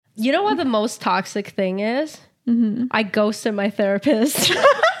You know what the most toxic thing is? I ghosted my therapist. What?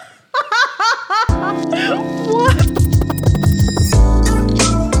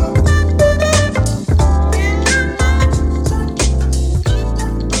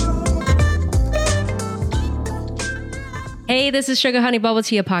 Hey, this is Sugar Honey Bubble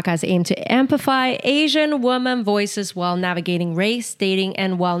Tea, a podcast aimed to amplify Asian women voices while navigating race, dating,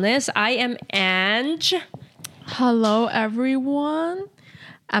 and wellness. I am Ange. Hello, everyone.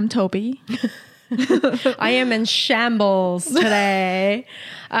 I'm Toby. I am in shambles today.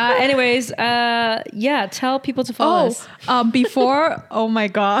 Tell people to follow us. Oh my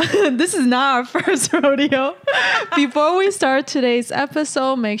God, this is not our first rodeo. Before we start today's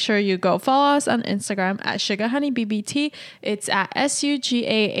episode, make sure you go follow us on Instagram at SugarHoneyBBT. It's at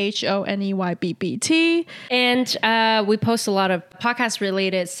SugarHoneyBBT. And we post a lot of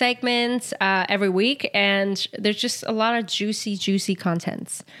podcast-related segments every week, and there's just a lot of juicy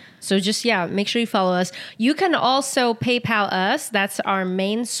contents. So just, make sure you follow us. You can also PayPal us. That's our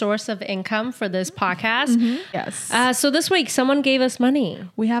main source of income for this podcast. Yes. So this week, someone gave us money.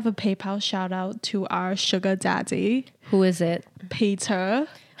 We have a PayPal shout out to our sugar daddy. Who is it? Peter.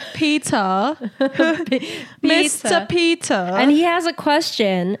 Mr. Peter. And he has a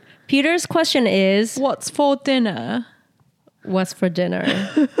question. Peter's question is... What's for dinner? What's for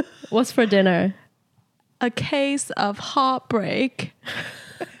dinner? What's for dinner? A case of heartbreak.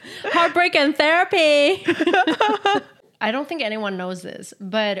 Heartbreak and therapy. I don't think anyone knows this,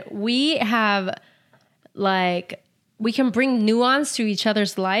 but we have we can bring nuance to each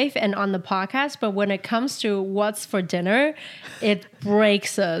other's life and on the podcast, but when it comes to what's for dinner, it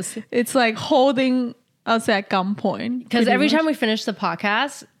breaks us. It's like holding us at gunpoint. Because every time we finish the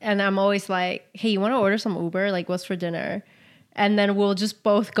podcast, and I'm always like, hey, you want to order some Uber? Like, what's for dinner? And then we'll just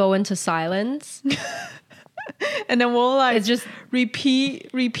both go into silence. And then we'll just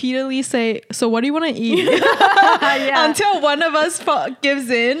repeatedly say, so what do you want to eat? Until one of us gives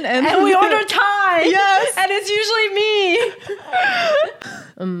in. And we order Thai. Yes. And it's usually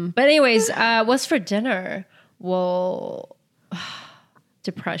me. But anyways, what's for dinner? Well,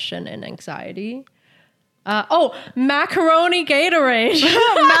 depression and anxiety. Macaroni Gatorade.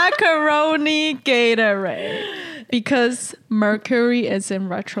 Macaroni Gatorade. Because Mercury is in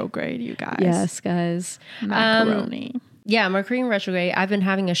retrograde, you guys. Yes, guys. Macaroni. Mercury in retrograde. I've been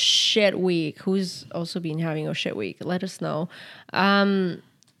having a shit week. Who's also been having a shit week? Let us know. How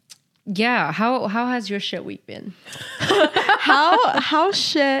has your shit week been? How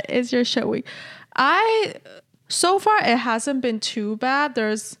shit is your shit week? So far it hasn't been too bad.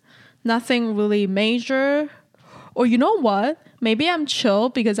 There's nothing really major. Or you know what? Maybe I'm chill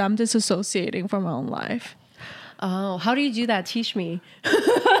because I'm disassociating from my own life. Oh, how do you do that? Teach me.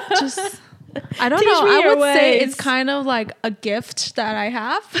 I don't know. I would say it's kind of like a gift that I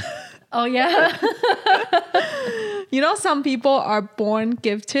have. Oh, yeah. You know, some people are born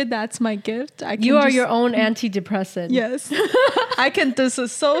gifted. That's my gift. You are your own antidepressant. Yes. I can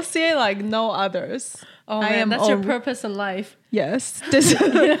disassociate like no others. Oh, man, that's your purpose in life. Yes.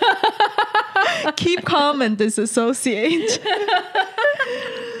 Keep calm and disassociate.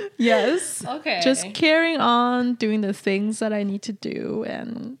 Yes. Okay. Just carrying on doing the things that I need to do,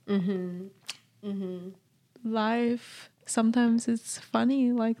 and life sometimes it's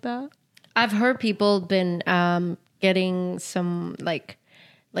funny like that. I've heard people been getting some like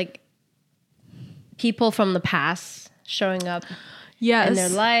people from the past showing up in their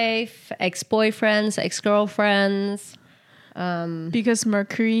life, ex-boyfriends, ex-girlfriends. Because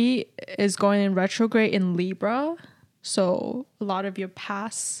Mercury is going in retrograde in Libra, so a lot of your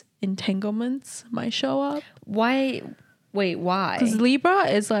past entanglements might show up. Why? Wait, why? Because Libra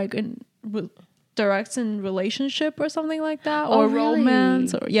is like directs in relationship or something like that, or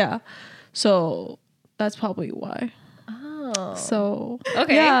romance, or so that's probably why. Oh, so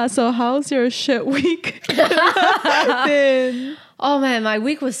okay. So how's your shit week been? Oh man, my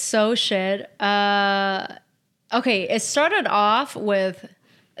week was so shit. Okay, it started off with,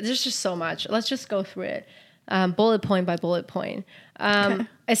 there's just so much. Let's just go through it. Bullet point by bullet point. Okay.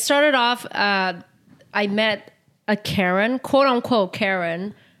 It started off, I met a Karen, quote unquote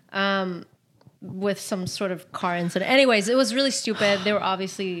Karen, with some sort of car incident. Anyways, it was really stupid.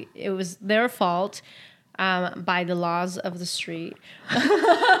 It was their fault by the laws of the street.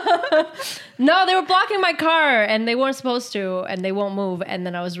 No, they were blocking my car and they weren't supposed to, and they won't move. And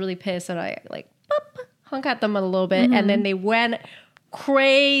then I was really pissed and I honk at them a little bit, and then they went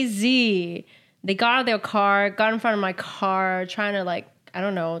crazy. They got out of their car, got in front of my car, trying to I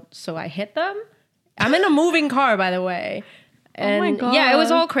don't know. So I hit them. I'm in a moving car, by the way. And my God. yeah, it was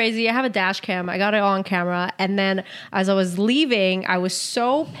all crazy. I have a dash cam. I got it on camera. And then as I was leaving, I was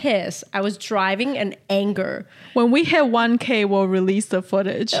so pissed. I was driving in anger. When we hit 1K, we'll release the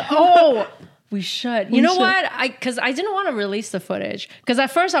footage. Oh, we should. You know should. what? Because I didn't want to release the footage. Because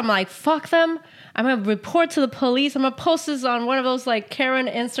at first I'm like, fuck them. I'm going to report to the police. I'm going to post this on one of those like Karen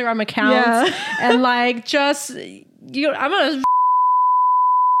Instagram accounts. Yeah. And like I'm going to...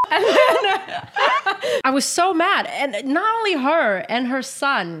 And then I was so mad. And not only her and her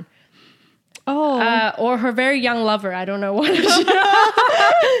son. Oh. Or her very young lover, I don't know what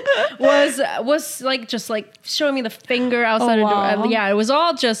was like just like showing me the finger outside the door. Yeah, it was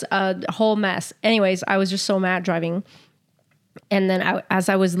all just a whole mess. Anyways, I was just so mad driving. And then as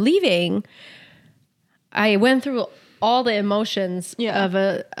I was leaving, I went through all the emotions of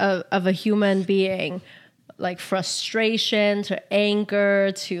a human being, like frustration to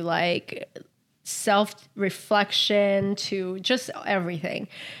anger to like self-reflection to just everything.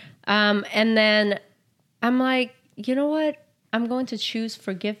 And then I'm like, you know what? I'm going to choose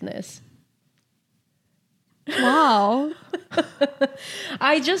forgiveness. Wow.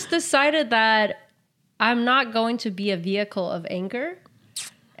 I just decided that I'm not going to be a vehicle of anger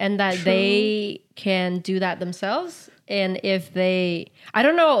and that they can do that themselves. And if I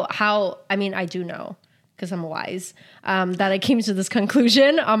don't know how, I mean, I do know because I'm wise, that I came to this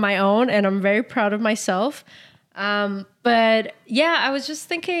conclusion on my own and I'm very proud of myself. But yeah, I was just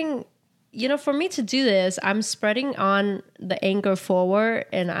thinking, you know, for me to do this, I'm spreading on the anger forward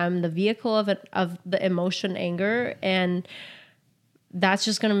and I'm the vehicle of the emotion anger. And that's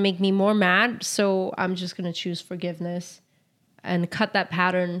just going to make me more mad. So I'm just going to choose forgiveness and cut that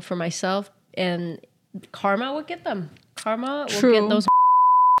pattern for myself. And karma will get them. Karma will get those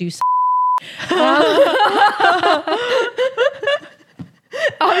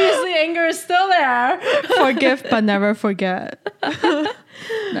obviously anger is still there. Forgive but never forget.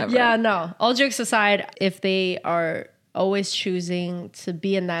 Never. Yeah, no. All jokes aside, if they are always choosing to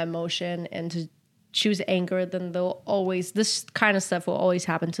be in that emotion and to choose anger, then this kind of stuff will always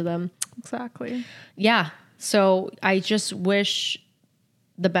happen to them. Exactly. Yeah. So I just wish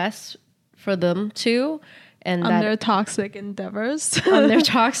the best for them too. And on their toxic endeavors. On their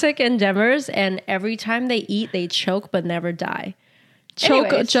toxic endeavors. And every time they eat, they choke but never die. Choke.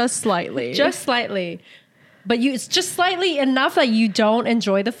 Anyways, just slightly. Just slightly. But it's just slightly enough that you don't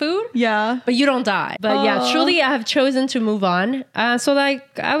enjoy the food. Yeah. But you don't die. But yeah, truly I have chosen to move on. So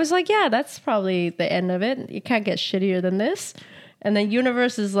like I was like, yeah, that's probably the end of it. You can't get shittier than this. And the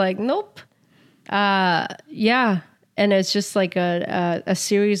universe is like, nope. Yeah. And it's just like a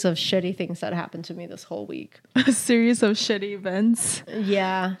series of shitty things that happened to me this whole week. A series of shitty events.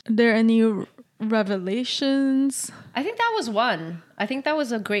 Yeah. Are there any revelations? I think that was one. I think that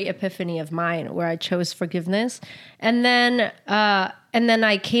was a great epiphany of mine where I chose forgiveness. And then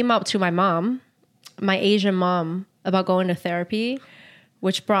I came up to my mom, my Asian mom, about going to therapy,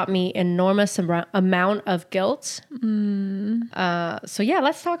 which brought me enormous amount of guilt. So yeah,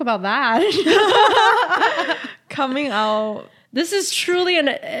 let's talk about that. Coming out. This is truly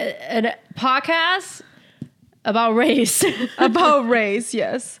a podcast about race. About race,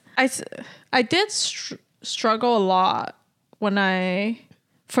 yes. I did struggle a lot when I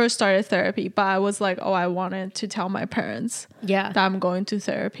first started therapy, but I was like, I wanted to tell my parents that I'm going to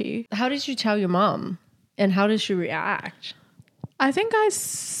therapy. How did you tell your mom? And how did she react? I think I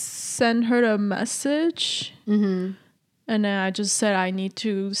sent her a message. Mm-hmm. And then I just said I need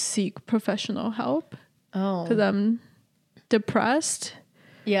to seek professional help. Oh. Because I'm depressed.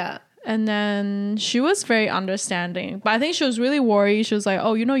 Yeah. And then she was very understanding. But I think she was really worried. She was like,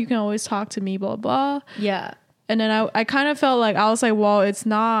 you can always talk to me, blah, blah. Yeah. And then I kind of felt like, I was like, well, it's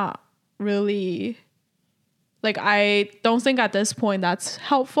not really... Like, I don't think at this point that's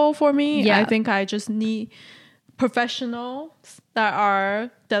helpful for me. Yeah. I think I just need professionals that are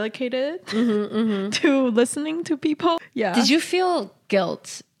dedicated to listening to people. Yeah. Did you feel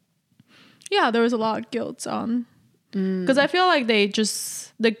guilt? Yeah, there was a lot of guilt on... Because I feel like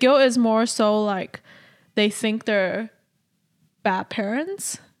the guilt is more so like they think they're bad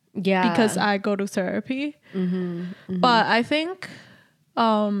parents. Yeah. Because I go to therapy. But I think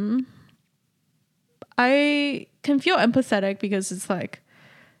I can feel empathetic because it's like,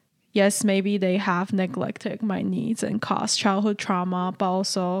 yes, maybe they have neglected my needs and caused childhood trauma, but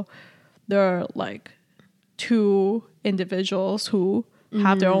also they're like two individuals who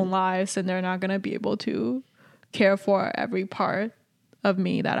have their own lives and they're not going to be able to care for every part of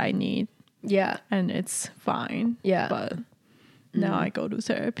me that I need. Yeah. And it's fine. Yeah. But now I go to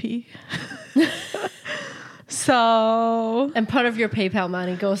therapy. So. And part of your PayPal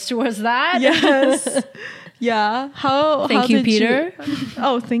money goes towards that. Yes. Yeah. How Thank you, did Peter.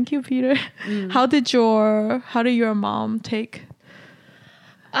 Oh, thank you, Peter. How did your mom take?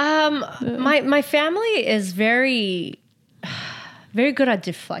 My family is very good at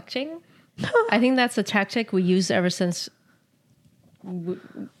deflecting. I think that's a tactic we use ever since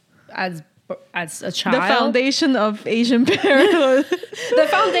as a child. The foundation of Asian parenthood. The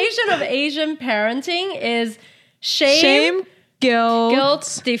foundation of Asian parenting is shame,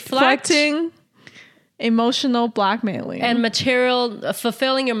 guilt, deflecting, emotional blackmailing, and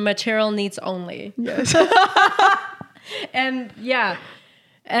fulfilling your material needs only. Yes. And yeah.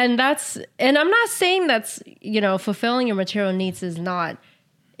 And I'm not saying that's, fulfilling your material needs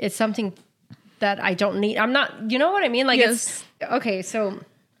it's something that I don't need. I'm not, you know what I mean? Like, yes. It's okay. So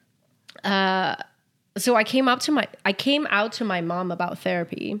I came out to my mom about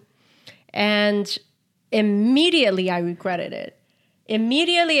therapy, and immediately I regretted it.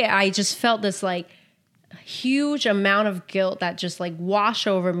 Immediately I just felt this like huge amount of guilt that just like washed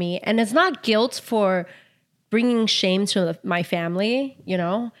over me. And it's not guilt for bringing shame to my family,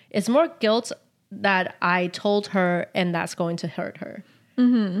 it's more guilt that I told her and that's going to hurt her.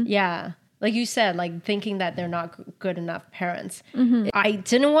 Mm-hmm. Yeah. Like you said, like thinking that they're not good enough parents. Mm-hmm. I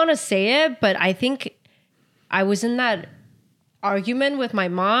didn't want to say it, but I think I was in that argument with my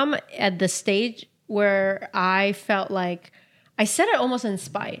mom at the stage where I felt like I said it almost in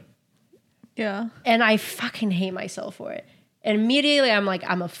spite. Yeah. And I fucking hate myself for it. And immediately I'm like,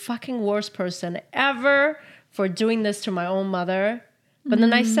 I'm a fucking worst person ever for doing this to my own mother. But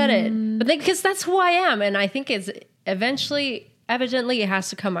then I said it. But because that's who I am. And I think it's evidently it has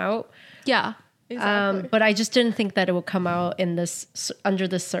to come out. Yeah. Exactly. But I just didn't think that it would come out under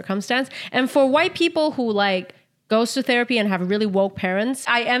this circumstance. And for white people who like goes to therapy and have really woke parents,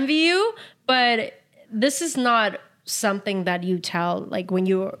 I envy you, but this is not something that you tell, like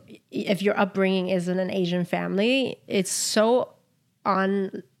if your upbringing isn't an Asian family, it's so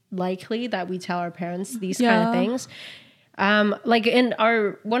unlikely that we tell our parents these kind of things. Like in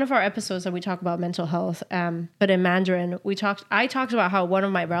one of our episodes that we talk about mental health, but in Mandarin, I talked about how one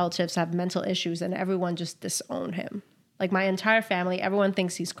of my relatives have mental issues and everyone just disowned him. Like my entire family, everyone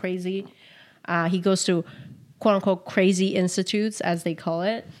thinks he's crazy. He goes to quote unquote crazy institutes, as they call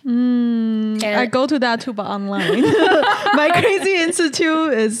it. And I go to that too, but online. My crazy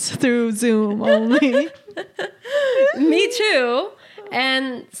institute is through Zoom only. Me too.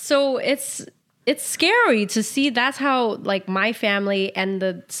 And so it's scary to see that's how like my family and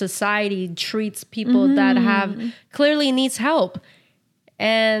the society treats people that have clearly needs help.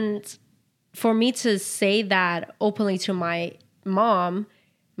 And for me to say that openly to my mom,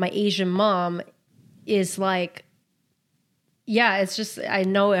 my Asian mom, is like, yeah, it's just, I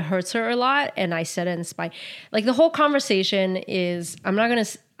know it hurts her a lot. And I said it in spite. Like the whole conversation is, I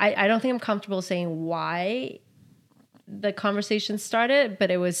don't think I'm comfortable saying why the conversation started,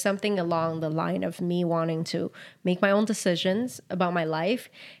 but it was something along the line of me wanting to make my own decisions about my life.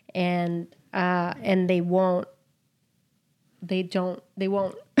 And they won't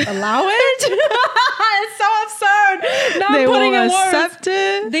allow it. It's so absurd. Not they putting won't in words. Accept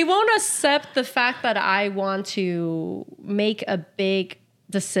it. They won't accept the fact that I want to make a big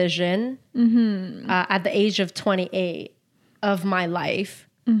decision at the age of 28 of my life.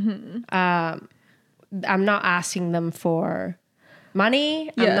 I'm not asking them for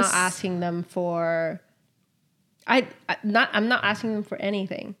money. Yes. I'm not asking them for. I'm not asking them for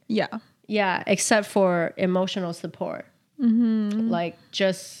anything. Yeah. Yeah, except for emotional support. Like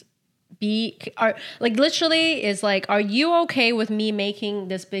just literally is like, are you okay with me making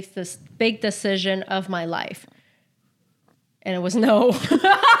this big decision of my life? And it was no.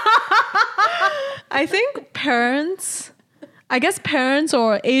 I think parents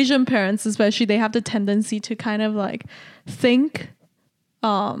or Asian parents especially, they have the tendency to kind of like think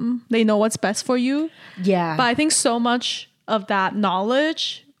they know what's best for you. Yeah. But I think so much of that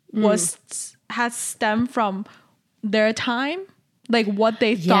knowledge has stemmed from their time, like what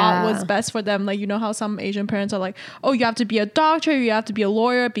they thought was best for them. Like, you know how some Asian parents are like, oh, you have to be a doctor, you have to be a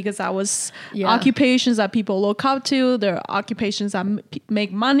lawyer, because that was occupations that people look up to. They're occupations that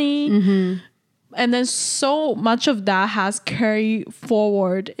make money. And then so much of that has carried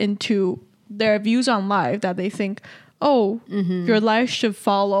forward into their views on life, that they think, oh, your life should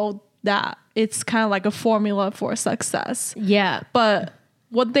follow that. It's kind of like a formula for success. Yeah. But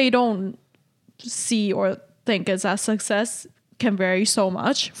what they don't see or think is that success can vary so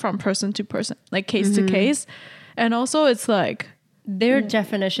much from person to person, like case to case. And also it's like their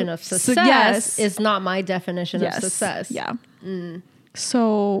definition of success is not my definition of success. Yeah.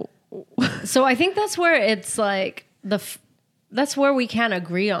 So I think that's where it's like that's where we can't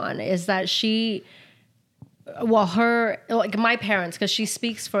agree on, is that she well, her, like my parents, because she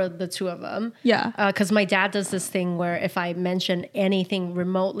speaks for the two of them. Yeah. Because my dad does this thing where if I mention anything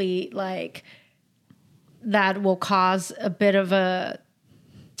remotely, like that will cause a bit of a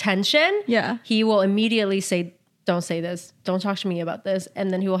tension. Yeah. He will immediately say, don't say this. Don't talk to me about this.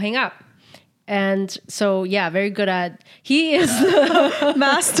 And then he will hang up. And so, yeah, very good at, he is the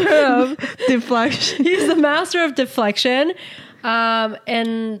master of deflection. He's the master of deflection.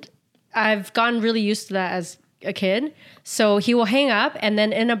 And I've gotten really used to that as a kid. So he will hang up, and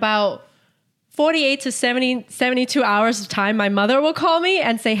then in about 48 to 72 hours of time, my mother will call me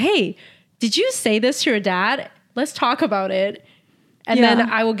and say, hey, did you say this to your dad? Let's talk about it. And then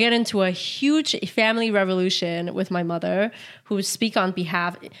I will get into a huge family revolution with my mother, who will speak on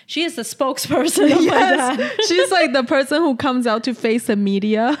behalf. She is the spokesperson of my dad. She's like the person who comes out to face the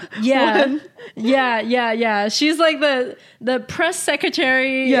media. Yeah. Yeah. She's like the press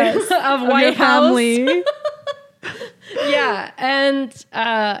secretary of White House. Family. Yeah. And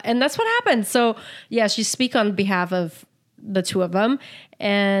that's what happened. So yeah, she speaks on behalf of the two of them.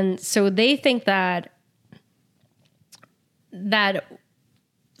 And so they think that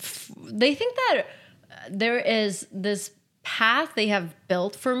there is this path they have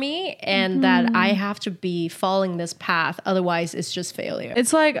built for me, and that I have to be following this path. Otherwise, it's just failure.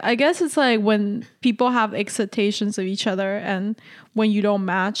 It's like, I guess it's like when people have expectations of each other, and when you don't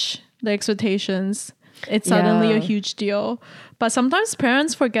match the expectations, it's suddenly a huge deal. But sometimes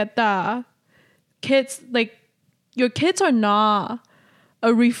parents forget that kids, like your kids are not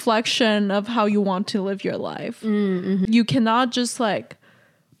a reflection of how you want to live your life. You cannot just like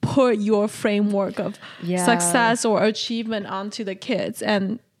put your framework of success or achievement onto the kids.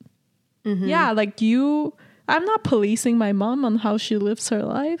 And like I'm not policing my mom on how she lives her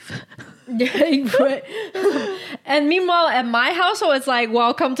life. And meanwhile, at my household, it's like,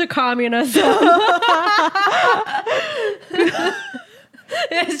 welcome to communism.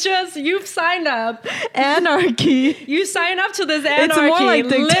 It's just, you've signed up. Anarchy. You sign up to this anarchy. It's more like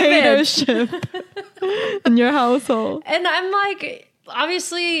dictatorship in your household. And I'm like,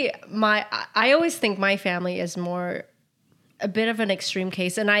 obviously, I always think my family is more a bit of an extreme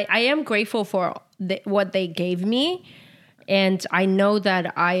case. And I am grateful for what they gave me. And I know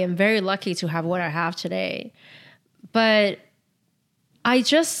that I am very lucky to have what I have today. But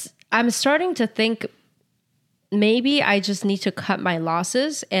I'm starting to think, maybe I just need to cut my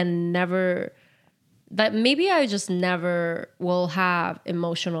losses and maybe I just never will have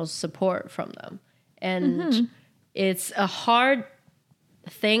emotional support from them. And it's a hard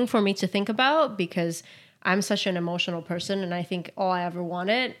thing for me to think about, because I'm such an emotional person, and I think all I ever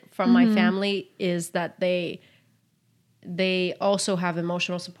wanted from my family is that they also have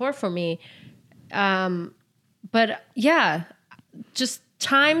emotional support for me. But yeah, just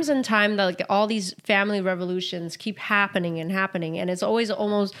times and time that like all these family revolutions keep happening, and it's always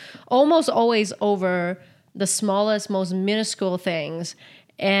almost always over the smallest, most minuscule things.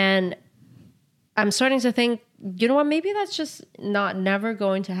 And I'm starting to think, you know what, maybe that's just never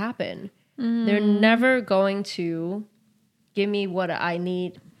going to happen. They're never going to give me what I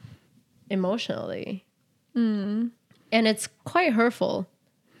need emotionally. And it's quite hurtful.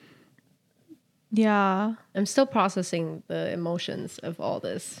 Yeah. I'm still processing the emotions of all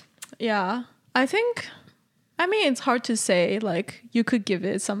this. Yeah. I mean, it's hard to say, like, you could give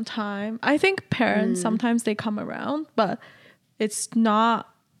it some time. I think parents, sometimes they come around, but it's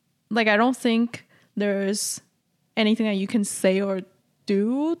not, like, I don't think there's anything that you can say or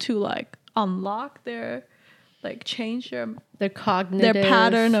do to, like, unlock their, like, change their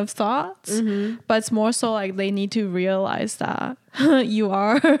pattern of thoughts. But it's more so like they need to realize that you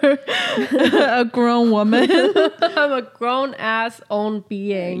are a grown woman. I'm a grown ass own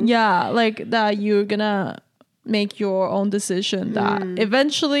being. Yeah, like that you're gonna make your own decision, that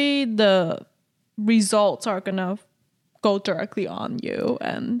eventually the results are gonna go directly on you.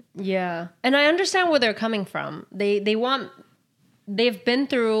 And and I understand where they're coming from. They've been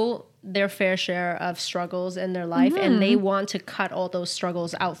through their fair share of struggles in their life, and they want to cut all those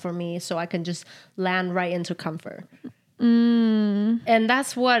struggles out for me so I can just land right into comfort. And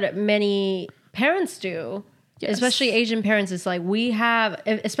that's what many parents do, especially Asian parents. It's like we have,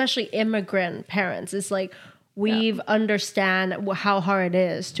 especially immigrant parents, it's like we've understand how hard it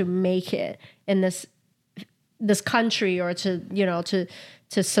is to make it in this country, or to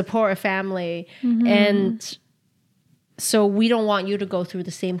support a family. And so we don't want you to go through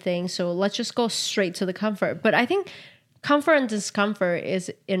the same thing. So let's just go straight to the comfort. But I think comfort and discomfort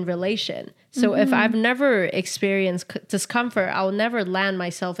is in relation. So if I've never experienced discomfort, I'll never land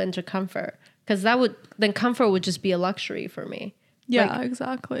myself into comfort, because then comfort would just be a luxury for me. Yeah,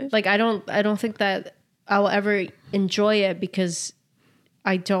 exactly. Like I don't think that I'll ever enjoy it because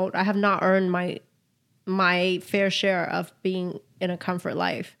I have not earned my fair share of being in a comfort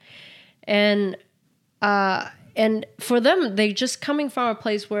life. And for them, they just coming from a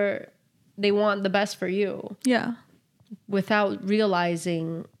place where they want the best for you. Yeah. Without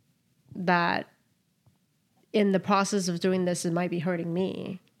realizing that in the process of doing this, it might be hurting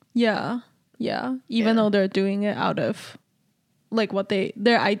me. Yeah. Yeah. Even though they're doing it out of like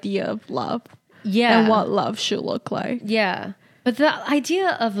their idea of love. Yeah. And what love should look like. Yeah. But the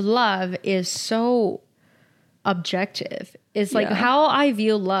idea of love is so objective. It's like how I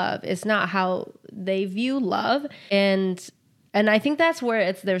view love is not how they view love. And I think that's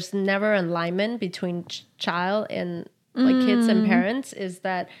where there's never alignment between child and like kids and parents, is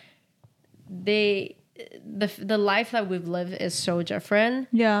that the life that we've lived is so different.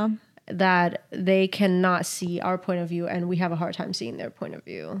 Yeah. That they cannot see our point of view, and we have a hard time seeing their point of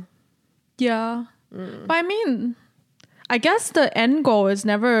view. Yeah. But I mean, I guess the end goal is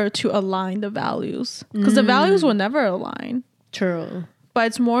never to align the values, because the values will never align. True. But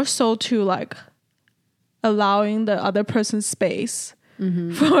it's more so to like allowing the other person's space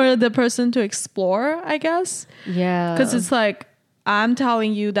for the person to explore, I guess. Yeah. Because it's like, I'm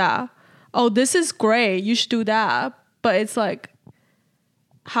telling you that, oh, this is great, you should do that. But it's like,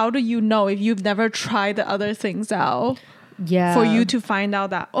 how do you know if you've never tried the other things out? Yeah. For you to find out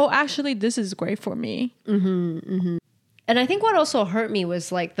that, oh, actually, this is great for me. And I think what also hurt me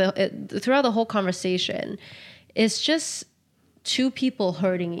was like throughout the whole conversation, it's just two people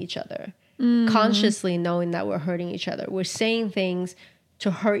hurting each other, consciously knowing that we're hurting each other. We're saying things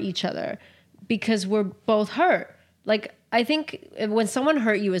to hurt each other because we're both hurt. Like, I think when someone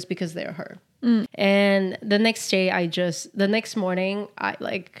hurt you, it's because they're hurt. And the next morning,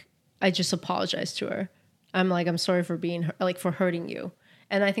 I just apologized to her. I'm like, I'm sorry for for hurting you.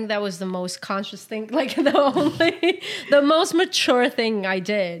 And I think that was the most conscious thing, like the most mature thing I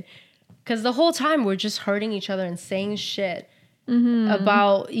did. Because the whole time we're just hurting each other and saying shit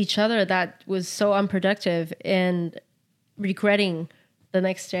about each other that was so unproductive, and regretting the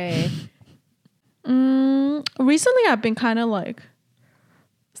next day. Recently, I've been kind of like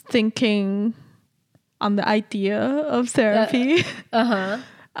thinking on the idea of therapy.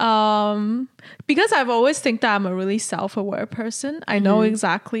 Because I've always think that I'm a really self-aware person. I know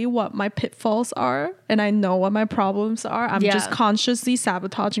exactly what my pitfalls are, and I know what my problems are. I'm just consciously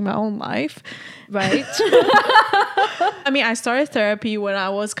sabotaging my own life. Right. I mean, I started therapy when I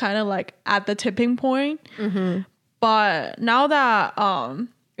was kind of like at the tipping point. But now that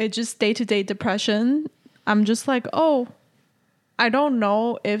it's just day-to-day depression, I'm just like, oh, I don't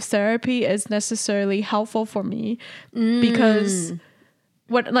know if therapy is necessarily helpful for me because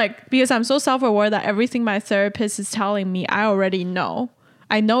I'm so self-aware that everything my therapist is telling me, I already know.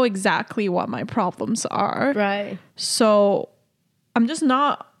 I know exactly what my problems are. Right. So I'm just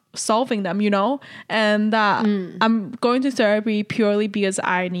not solving them, and that I'm going to therapy purely because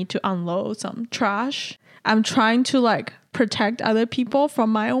I need to unload some trash. I'm trying to like protect other people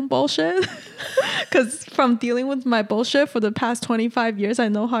from my own bullshit, because from dealing with my bullshit for the past 25 years, I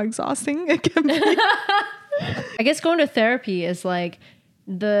know how exhausting it can be. I guess going to therapy is like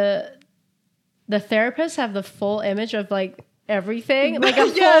the therapists have the full image of like everything, like a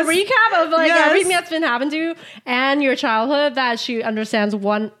full recap of like everything that's been happened to you and your childhood, that she understands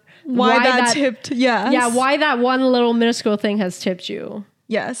why that tipped. Why that one little minuscule thing has tipped you.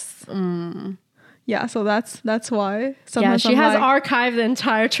 Yes. Yeah, so that's why. Sometimes she has archived the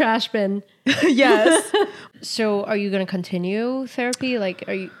entire trash bin. Yes. So are you going to continue therapy? Like,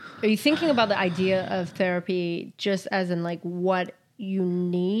 are you thinking about the idea of therapy just as in like what you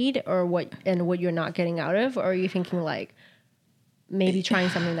need or what you're not getting out of? Or are you thinking like maybe trying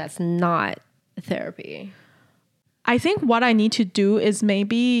something that's not therapy? I think what I need to do is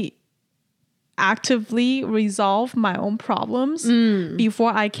maybe actively resolve my own problems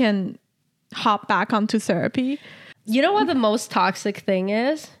before I can hop back onto therapy. You know what the most toxic thing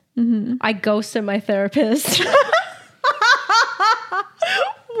is? I ghosted my therapist.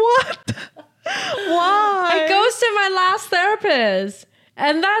 What? Why? I ghosted my last therapist.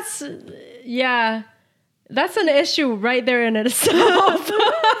 And that's an issue right there in itself.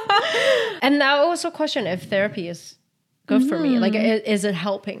 And I also question if therapy is good for me. Like, is it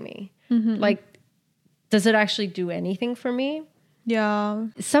helping me? Like, does it actually do anything for me? Yeah.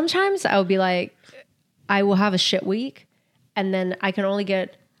 Sometimes I'll be like, I will have a shit week, and then I can only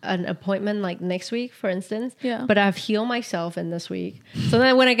get an appointment like next week, for instance. Yeah. But I've healed myself in this week. So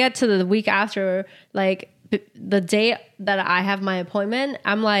then when I get to the week after, like the day that I have my appointment,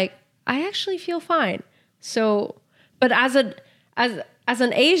 I'm like, I actually feel fine. So, but as as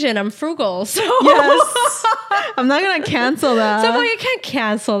an Asian, I'm frugal. So Yes. I'm not going to cancel that. So you can't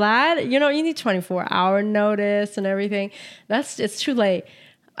cancel that. You need 24-hour notice and everything. It's too late.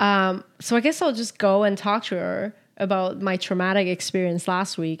 So I guess I'll just go and talk to her about my traumatic experience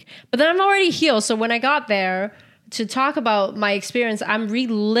last week. But then I'm already healed. So when I got there to talk about my experience, I'm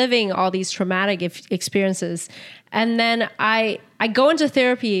reliving all these traumatic experiences. And then I go into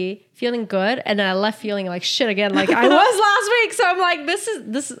therapy feeling good, and then I left feeling like shit again, like I was last week. So I'm like, this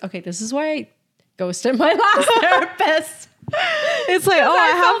is why I ghosted my last therapist. It's like,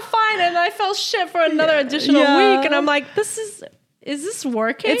 I felt fine, and I felt shit for another additional week, and I'm like, is this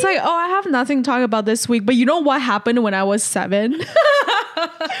working? It's like, I have nothing to talk about this week, but you know what happened when I was 7?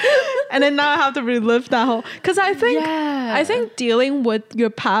 And then now I have to relive that whole, because I think dealing with your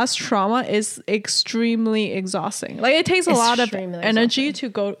past trauma is extremely exhausting. Like it takes a lot of energy to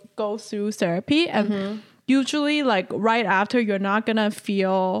go through therapy, and usually like right after you're not gonna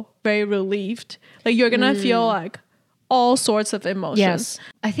feel very relieved. Like you're gonna feel like all sorts of emotions. Yes.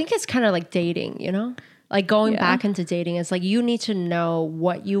 I think it's kind of like dating, like going back into dating. It's like you need to know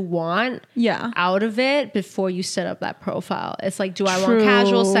what you want out of it before you set up that profile. It's like, do I want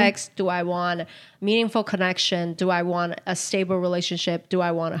casual sex? Do I want meaningful connection? Do I want a stable relationship? Do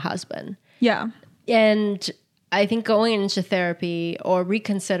I want a husband? Yeah. And I think going into therapy or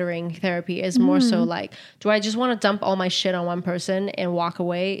reconsidering therapy is more so like, do I just want to dump all my shit on one person and walk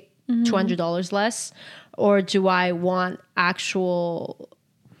away $200 less? Or do I want actual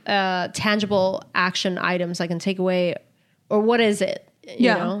tangible action items I can take away? Or what is it? You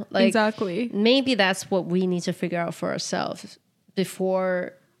know? Like, exactly. Maybe that's what we need to figure out for ourselves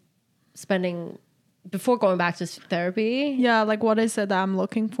before going back to therapy. Yeah, like what is it that I'm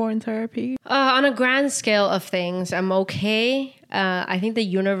looking for in therapy? On a grand scale of things, I'm okay. I think the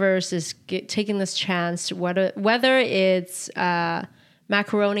universe is taking this chance, whether it's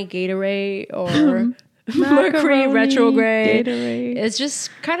Macaroni Gatorade or Mercury Retrograde. Gatorade. It's just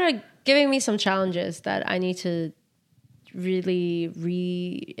kind of giving me some challenges that I need to really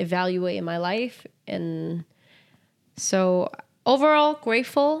reevaluate in my life. And so overall,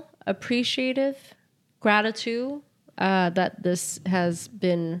 grateful, appreciative, gratitude that this has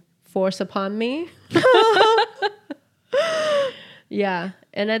been forced upon me. Yeah.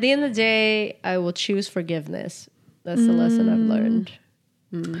 And at the end of the day, I will choose forgiveness. That's the lesson I've learned.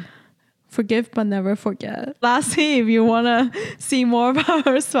 Forgive but never forget. Lastly, if you want to see more about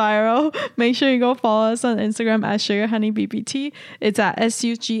our spiral, make sure you go follow us on Instagram at SugarHoneyBBT. It's at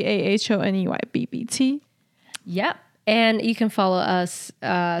SugarHoneyBBT. Yep. And you can follow us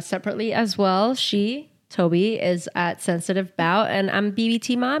separately as well. Toby, is at Sensitive Bout, and I'm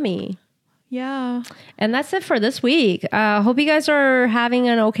BBT Mommy. Yeah. And that's it for this week. Hope you guys are having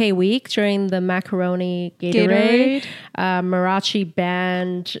an okay week during the Macaroni Gatorade. Marachi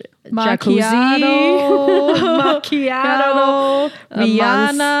Band, Macchiato. Macchiato.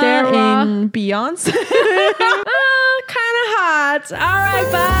 Rihanna in Beyonce. Kind of hot. All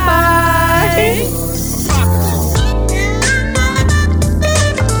right, bye.